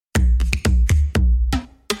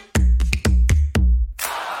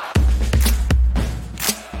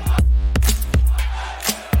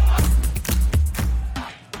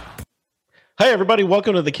Hey, everybody.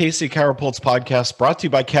 Welcome to the KC Chiropulse podcast, brought to you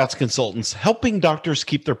by CATS Consultants, helping doctors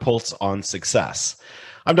keep their pulse on success.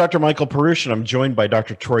 I'm Dr. Michael Perush, and I'm joined by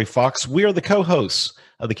Dr. Troy Fox. We are the co-hosts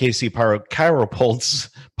of the KC Chiropulse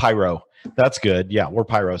Pyro. That's good. Yeah, we're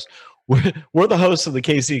pyros. We're the hosts of the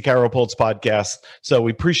KC Chiropulse podcast, so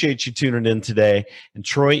we appreciate you tuning in today. And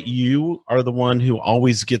Troy, you are the one who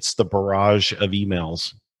always gets the barrage of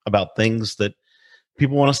emails about things that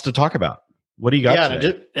people want us to talk about. What do you got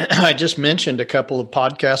today? I just mentioned a couple of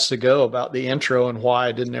podcasts ago about the intro and why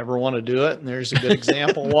I didn't ever want to do it. And there's a good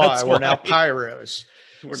example why. We're now pyros.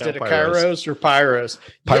 Instead of chiros or pyros.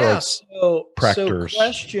 Yeah, so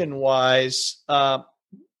question-wise,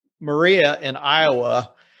 Maria in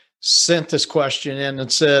Iowa sent this question in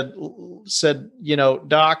and said, you know,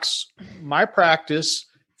 docs, my practice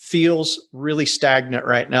feels really stagnant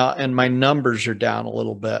right now, and my numbers are down a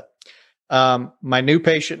little bit. My new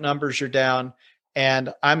patient numbers are down,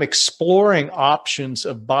 and I'm exploring options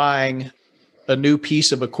of buying a new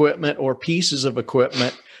piece of equipment or pieces of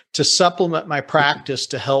equipment to supplement my practice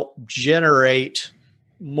to help generate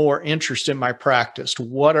more interest in my practice.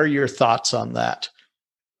 What are your thoughts on that?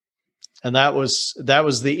 And that was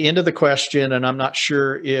the end of the question. And I'm not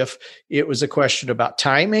sure if it was a question about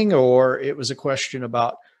timing or it was a question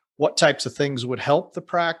about what types of things would help the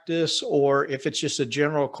practice, or if it's just a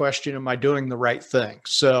general question, am I doing the right thing?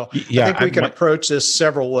 So yeah, I think we can approach this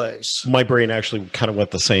several ways. My brain actually kind of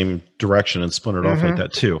went the same direction and spun it off like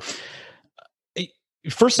that too.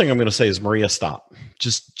 First thing I'm going to say is, Maria, stop.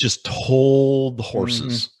 Just hold the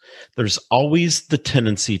horses. There's always the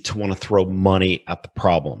tendency to want to throw money at the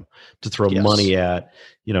problem, to throw money at,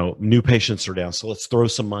 you know, new patients are down, so let's throw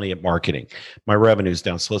some money at marketing. My revenue's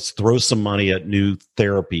down, so let's throw some money at new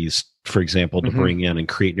therapies, for example, to bring in and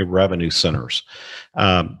create new revenue centers.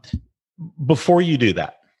 Before you do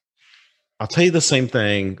that, I'll tell you the same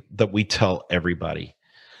thing that we tell everybody.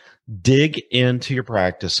 Dig into your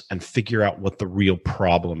practice and figure out what the real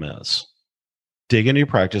problem is. Dig into your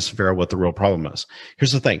practice and figure out what the real problem is.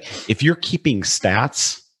 Here's the thing. If you're keeping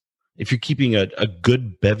stats, if you're keeping a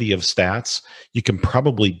good bevy of stats, you can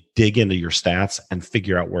probably dig into your stats and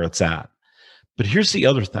figure out where it's at. But here's the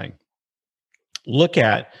other thing. Look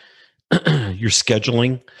at your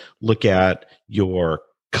scheduling. Look at your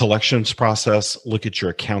collections process. Look at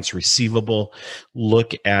your accounts receivable.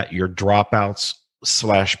 Look at your dropouts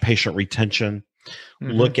 / patient retention.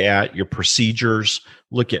 Look at your procedures.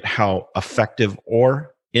 Look at how effective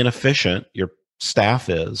or inefficient your staff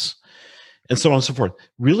is, and so on and so forth.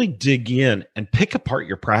 Really dig in and pick apart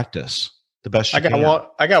your practice the best you can.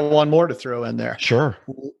 I got one more to throw in there. Sure.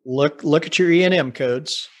 Look at your E&M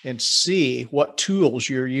codes and see what tools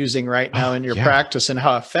you're using right now in your practice and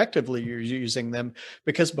how effectively you're using them.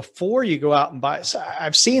 Because before you go out and buy,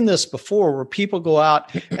 I've seen this before where people go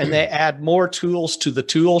out and they add more tools to the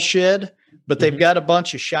tool shed, but they've got a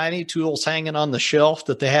bunch of shiny tools hanging on the shelf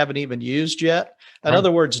that they haven't even used yet. In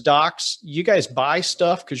other words, docs, you guys buy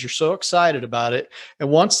stuff because you're so excited about it. And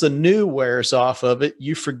once the new wears off of it,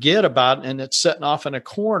 you forget about it and it's sitting off in a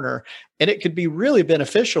corner, and it could be really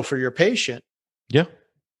beneficial for your patient. Yeah.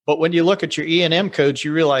 But when you look at your E&M codes,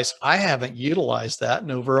 you realize I haven't utilized that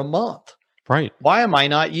in over a month. Right. Why am I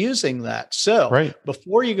not using that? So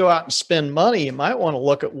before you go out and spend money, you might want to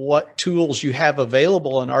look at what tools you have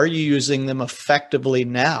available and are you using them effectively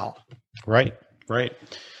now? Right.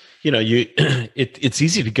 You know, it's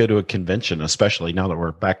easy to go to a convention, especially now that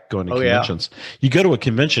we're back going to conventions. You go to a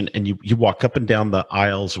convention and you walk up and down the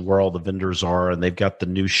aisles where all the vendors are, and they've got the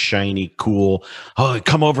new shiny, cool, oh,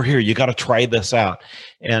 come over here, you got to try this out.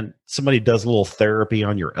 And somebody does a little therapy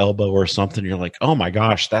on your elbow or something. You're like, oh my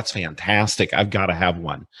gosh, that's fantastic. I've got to have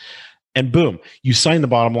one. And boom, you sign the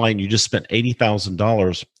bottom line. You just spent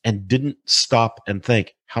 $80,000 and didn't stop and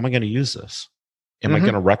think, how am I going to use this? Am I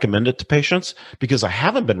going to recommend it to patients? Because I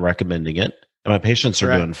haven't been recommending it, and my patients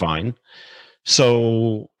are doing fine.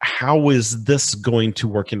 So how is this going to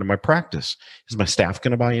work into my practice? Is my staff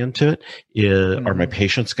going to buy into it? Are my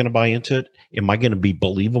patients going to buy into it? Am I going to be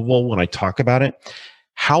believable when I talk about it?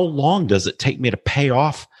 How long does it take me to pay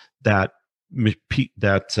off that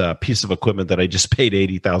piece of equipment that I just paid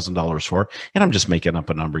 $80,000 for? And I'm just making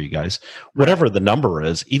up a number, you guys. Whatever the number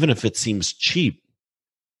is, even if it seems cheap,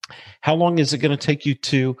 how long is it going to take you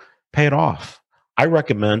to pay it off? I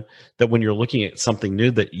recommend that when you're looking at something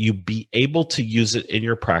new, that you be able to use it in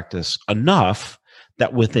your practice enough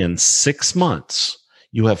that within 6 months,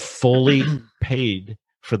 you have fully paid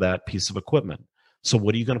for that piece of equipment. So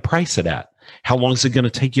what are you going to price it at? How long is it going to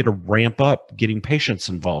take you to ramp up getting patients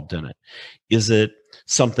involved in it? Is it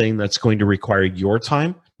something that's going to require your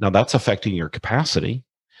time? Now that's affecting your capacity.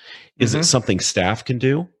 Is it something staff can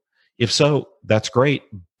do? If so, that's great.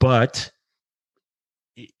 But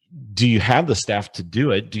do you have the staff to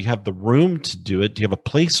do it? Do you have the room to do it? Do you have a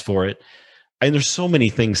place for it? And there's so many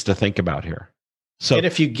things to think about here. So, and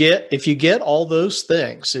if you get all those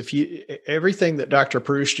things, everything that Dr.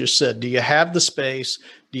 Perush just said, do you have the space?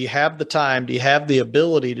 Do you have the time? Do you have the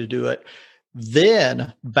ability to do it?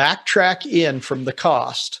 Then backtrack in from the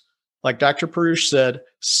cost. Like Dr. Perush said,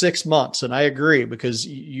 6 months. And I agree, because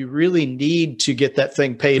you really need to get that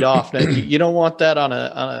thing paid off. Now, you don't want that on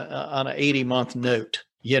an 80-month note.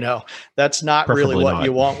 That's not preferably really what not.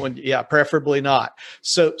 you want preferably not.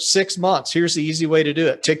 So 6 months, here's the easy way to do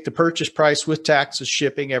it. Take the purchase price with taxes,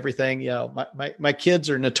 shipping, everything. My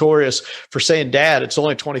kids are notorious for saying, Dad, it's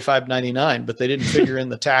only $25.99, but they didn't figure in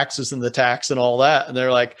the taxes and the tax and all that. And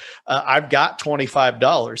they're like, I've got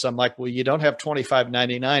 $25. I'm like, well, you don't have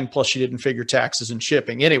 $25.99, plus you didn't figure taxes and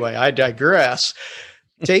shipping. Anyway, I digress.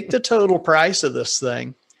 Take the total price of this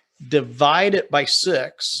thing, divide it by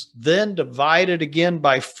 6, then divide it again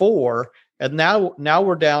by 4. And now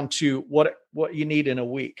we're down to what you need in a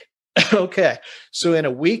week. Okay. So in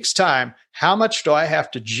a week's time, how much do I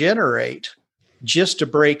have to generate just to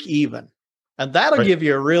break even? And that'll give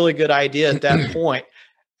you a really good idea at that point,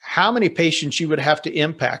 how many patients you would have to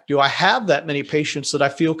impact. Do I have that many patients that I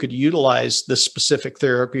feel could utilize this specific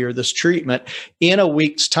therapy or this treatment in a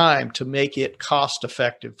week's time to make it cost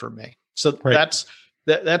effective for me? So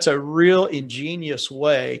that's a real ingenious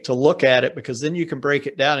way to look at it, because then you can break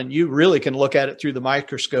it down and you really can look at it through the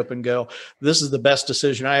microscope and go, this is the best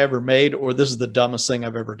decision I ever made, or this is the dumbest thing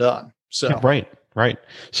I've ever done. So, right.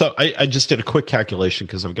 So I just did a quick calculation,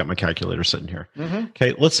 because I've got my calculator sitting here. Mm-hmm.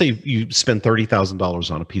 Okay. Let's say you spend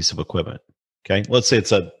 $30,000 on a piece of equipment. Okay. Let's say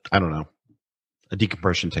it's a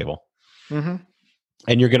decompression table. Mm-hmm.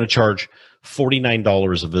 And you're going to charge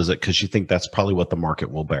 $49 a visit because you think that's probably what the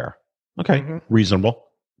market will bear. Okay. Mm-hmm. Reasonable.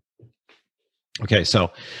 Okay.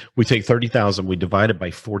 So we take 30,000, we divide it by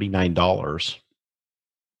 $49,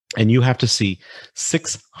 and you have to see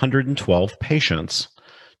 612 patients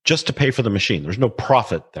just to pay for the machine. There's no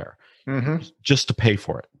profit there, just to pay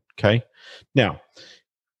for it. Okay. Now,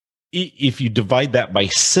 if you divide that by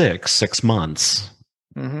 6 months,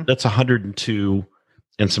 that's 102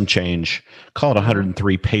 and some change, call it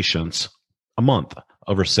 103 patients a month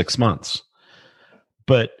over 6 months.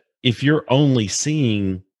 But if you're only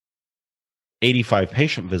seeing 85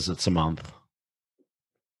 patient visits a month,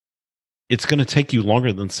 it's going to take you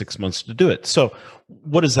longer than 6 months to do it. So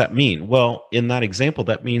what does that mean? Well, in that example,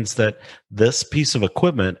 that means that this piece of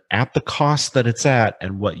equipment, at the cost that it's at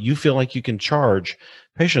and what you feel like you can charge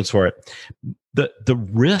patients for it, the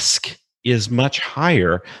risk is much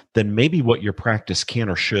higher than maybe what your practice can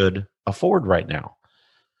or should afford right now.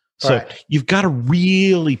 So you've got to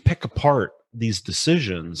really pick apart these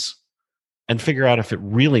decisions and figure out if it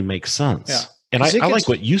really makes sense. Yeah. And I like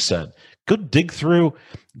what you said. Go dig through.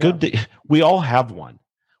 We all have one.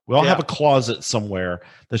 We all have a closet somewhere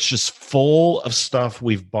that's just full of stuff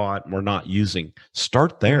we've bought and we're not using.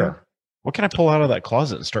 Start there. Mm-hmm. What can I pull out of that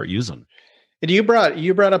closet and start using? And you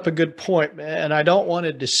brought up a good point, and I don't want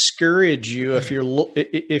to discourage you if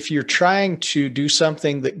you're trying to do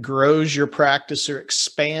something that grows your practice or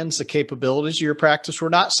expands the capabilities of your practice. We're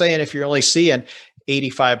not saying if you're only seeing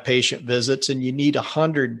 85 patient visits and you need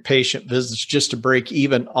 100 patient visits just to break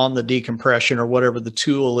even on the decompression or whatever the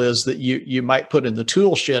tool is that you might put in the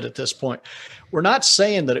tool shed at this point. We're not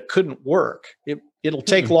saying that it couldn't work. It'll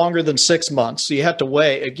take longer than 6 months. So you have to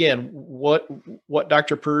weigh, again, what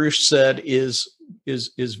Dr. Perush said is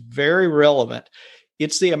very relevant.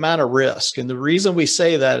 It's the amount of risk. And the reason we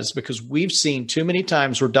say that is because we've seen too many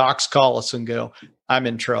times where docs call us and go, I'm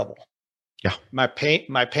in trouble. Yeah. My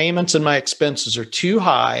payments and my expenses are too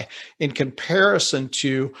high in comparison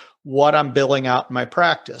to what I'm billing out in my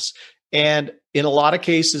practice. And in a lot of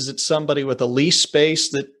cases, it's somebody with a lease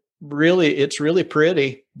space that it's really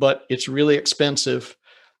pretty, but it's really expensive.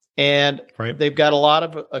 And they've got a lot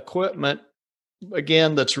of equipment,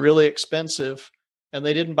 again, that's really expensive. And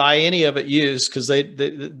they didn't buy any of it used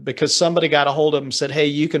because somebody got a hold of them and said, hey,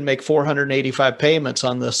 you can make 485 payments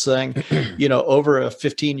on this thing, over a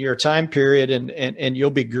 15-year time period and you'll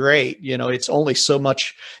be great. It's only so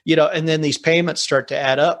much, and then these payments start to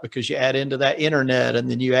add up because you add into that internet and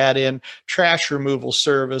then you add in trash removal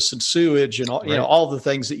service and sewage and all, all the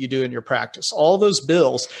things that you do in your practice, all those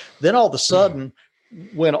bills. Then all of a sudden,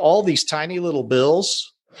 when all these tiny little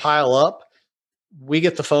bills pile up, we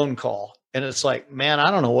get the phone call. And it's like, man, I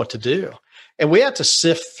don't know what to do. And we have to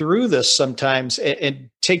sift through this sometimes and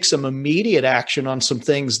take some immediate action on some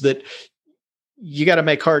things that you got to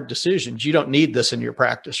make hard decisions. You don't need this in your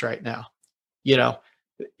practice right now.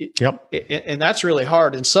 Yep. And that's really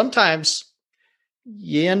hard. And sometimes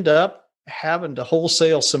you end up having to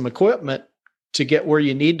wholesale some equipment to get where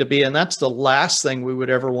you need to be. And that's the last thing we would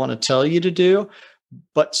ever want to tell you to do.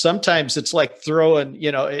 But sometimes it's like throwing,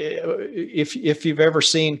 if you've ever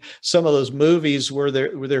seen some of those movies where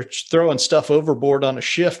they're throwing stuff overboard on a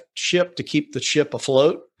ship to keep the ship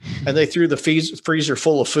afloat, and they threw the freezer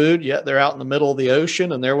full of food, yet they're out in the middle of the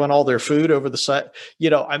ocean and there went all their food over the side.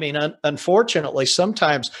 Unfortunately,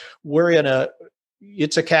 sometimes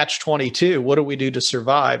it's a catch-22. What do we do to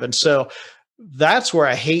survive? And so that's where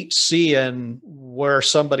I hate seeing where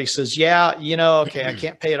somebody says, okay, I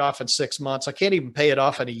can't pay it off in 6 months. I can't even pay it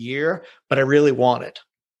off in a year, but I really want it.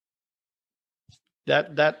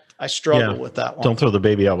 That I struggle with that one. Don't throw the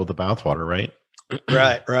baby out with the bathwater, right?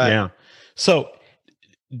 Right. Yeah. So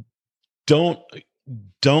don't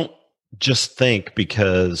just think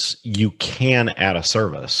because you can add a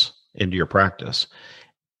service into your practice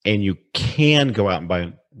and you can go out and buy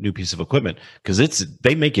a new piece of equipment, because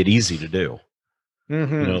they make it easy to do.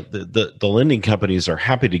 Mm-hmm. The lending companies are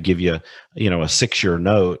happy to give you, a 6-year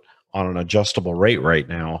note on an adjustable rate right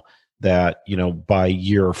now that, by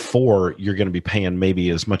year 4, you're going to be paying maybe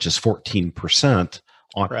as much as 14%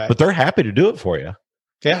 on, right. But they're happy to do it for you.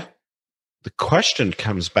 Yeah. The question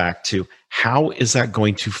comes back to, how is that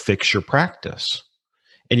going to fix your practice?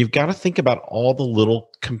 And you've got to think about all the little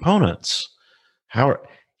components. How,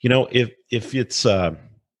 if it's, I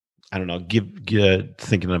don't know,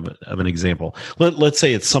 thinking of an example. Let's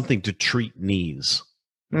say it's something to treat knees.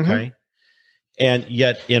 Okay. Mm-hmm. And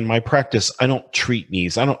yet in my practice, I don't treat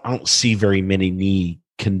knees. I don't see very many knee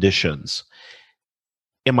conditions.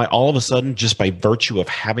 Am I all of a sudden, just by virtue of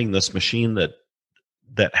having this machine that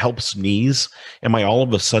helps knees, am I all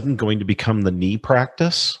of a sudden going to become the knee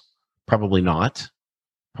practice? Probably not.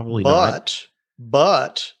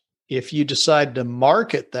 But if you decide to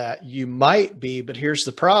market that, you might be, but here's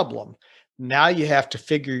the problem. Now you have to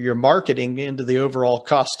figure your marketing into the overall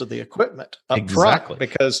cost of the equipment up front,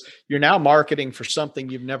 because you're now marketing for something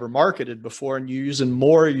you've never marketed before, and you're using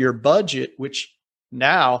more of your budget, which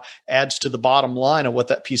now adds to the bottom line of what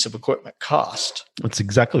that piece of equipment cost. That's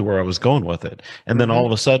exactly where I was going with it. And then all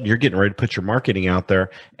of a sudden you're getting ready to put your marketing out there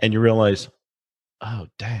and you realize, oh,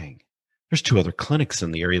 dang, there's 2 other clinics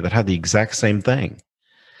in the area that have the exact same thing.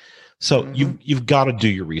 So you've got to do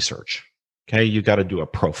your research. Okay. You got to do a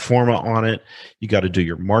pro forma on it. You got to do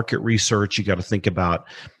your market research. You got to think about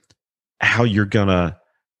how you're going to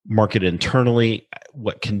market internally,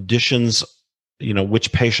 what conditions,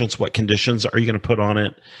 which patients, what conditions are you going to put on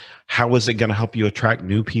it? How is it going to help you attract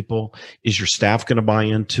new people? Is your staff going to buy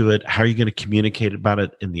into it? How are you going to communicate about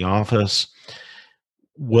it in the office?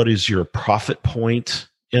 What is your profit point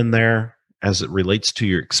in there as it relates to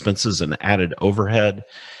your expenses and added overhead?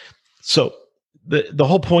 So the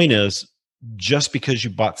whole point is, just because you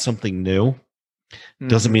bought something new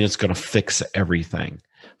doesn't mean it's going to fix everything.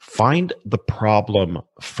 Find the problem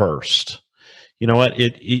first. You know what?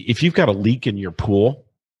 If you've got a leak in your pool,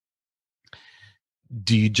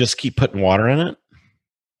 do you just keep putting water in it?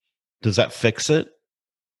 Does that fix it?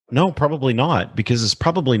 No, probably not, because it's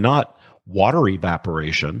probably not water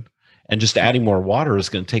evaporation, and just adding more water is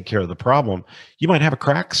going to take care of the problem. You might have a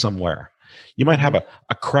crack somewhere. You might have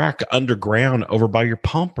a crack underground over by your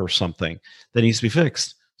pump or something that needs to be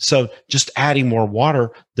fixed. So just adding more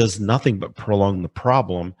water does nothing but prolong the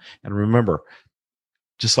problem. And remember,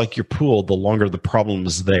 just like your pool, the longer the problem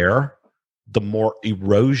is there, the more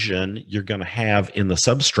erosion you're going to have in the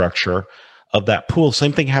substructure of that pool.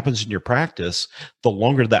 Same thing happens in your practice. The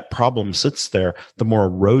longer that problem sits there, the more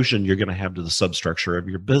erosion you're going to have to the substructure of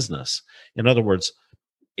your business. In other words,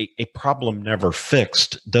 a problem never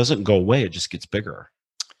fixed doesn't go away. It just gets bigger.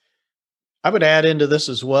 I would add into this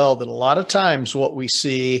as well that a lot of times what we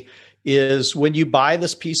see is when you buy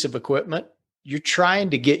this piece of equipment, you're trying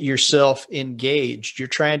to get yourself engaged. You're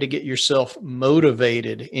trying to get yourself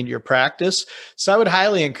motivated in your practice. So I would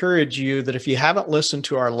highly encourage you that if you haven't listened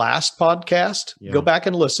to our last podcast, go back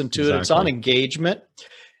and listen to it. It's on engagement.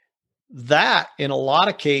 That, in a lot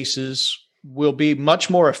of cases, will be much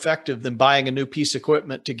more effective than buying a new piece of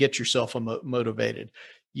equipment to get yourself motivated.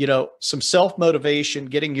 Some self-motivation,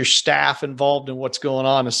 getting your staff involved in what's going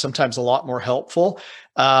on is sometimes a lot more helpful.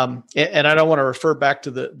 And I don't want to refer back to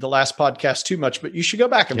the last podcast too much, but you should go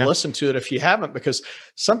back and listen to it if you haven't, because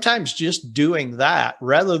sometimes just doing that,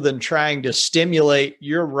 rather than trying to stimulate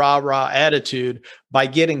your rah-rah attitude by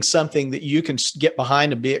getting something that you can get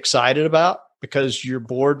behind and be excited about, because you're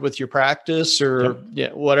bored with your practice or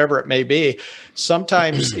whatever it may be,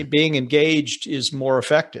 sometimes being engaged is more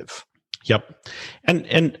effective. Yep.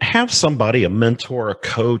 And have somebody, a mentor, a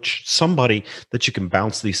coach, somebody that you can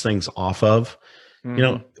bounce these things off of. Mm-hmm. You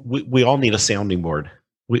know, we all need a sounding board.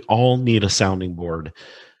 We all need a sounding board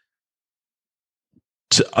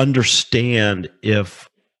to understand if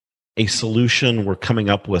a solution we're coming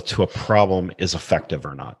up with to a problem is effective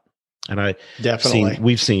or not. And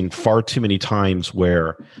we've seen far too many times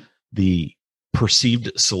where the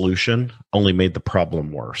perceived solution only made the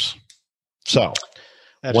problem worse. So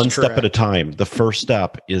that's one correct. Step at a time. The first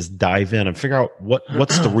step is dive in and figure out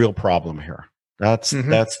what's the real problem here. That's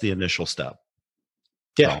the initial step.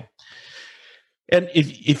 Yeah. So, and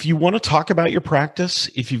if you want to talk about your practice,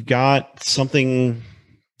 if you've got something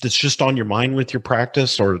that's just on your mind with your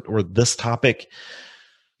practice, or this topic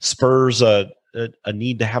spurs a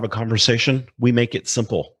need to have a conversation, we make it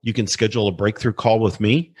simple. You can schedule a breakthrough call with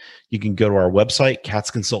me. You can go to our website,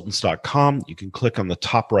 katzconsultants.com. You can click on the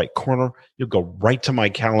top right corner. You'll go right to my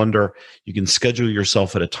calendar. You can schedule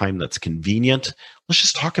yourself at a time that's convenient. Let's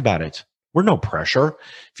just talk about it. We're no pressure.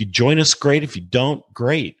 If you join us, great. If you don't,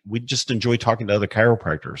 great. We just enjoy talking to other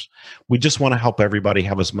chiropractors. We just want to help everybody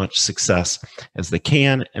have as much success as they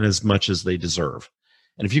can and as much as they deserve.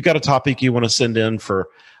 And if you've got a topic you want to send in for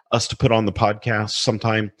us to put on the podcast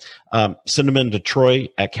sometime, send them in to Troy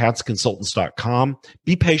at katzconsultants.com.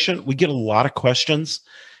 Be patient. We get a lot of questions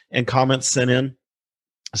and comments sent in,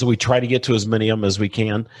 so we try to get to as many of them as we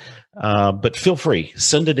can. But feel free,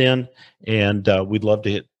 send it in, and we'd love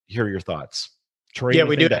to hear your thoughts. Troy, yeah,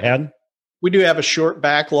 we do to add? We do have a short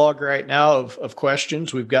backlog right now of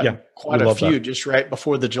questions. We've gotten quite a few just right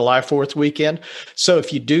before the July 4th weekend. So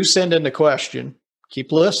if you do send in the question,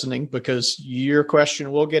 keep listening, because your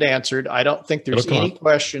question will get answered. I don't think there's any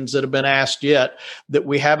questions that have been asked yet that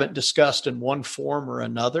we haven't discussed in one form or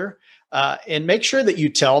another. And make sure that you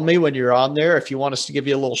tell me when you're on there if you want us to give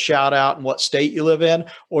you a little shout out and what state you live in,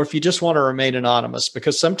 or if you just want to remain anonymous,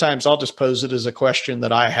 because sometimes I'll just pose it as a question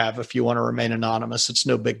that I have. If you want to remain anonymous, it's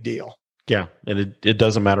no big deal. Yeah. And it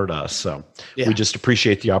doesn't matter to us. So we just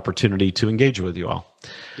appreciate the opportunity to engage with you all.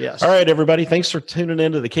 Yes. All right, everybody. Thanks for tuning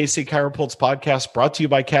into the KC Chiropulse podcast, brought to you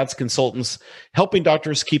by Katz Consultants, helping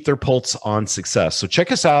doctors keep their pulse on success. So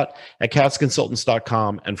check us out at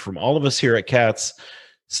katzconsultants.com. And from all of us here at Katz,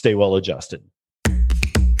 stay well adjusted.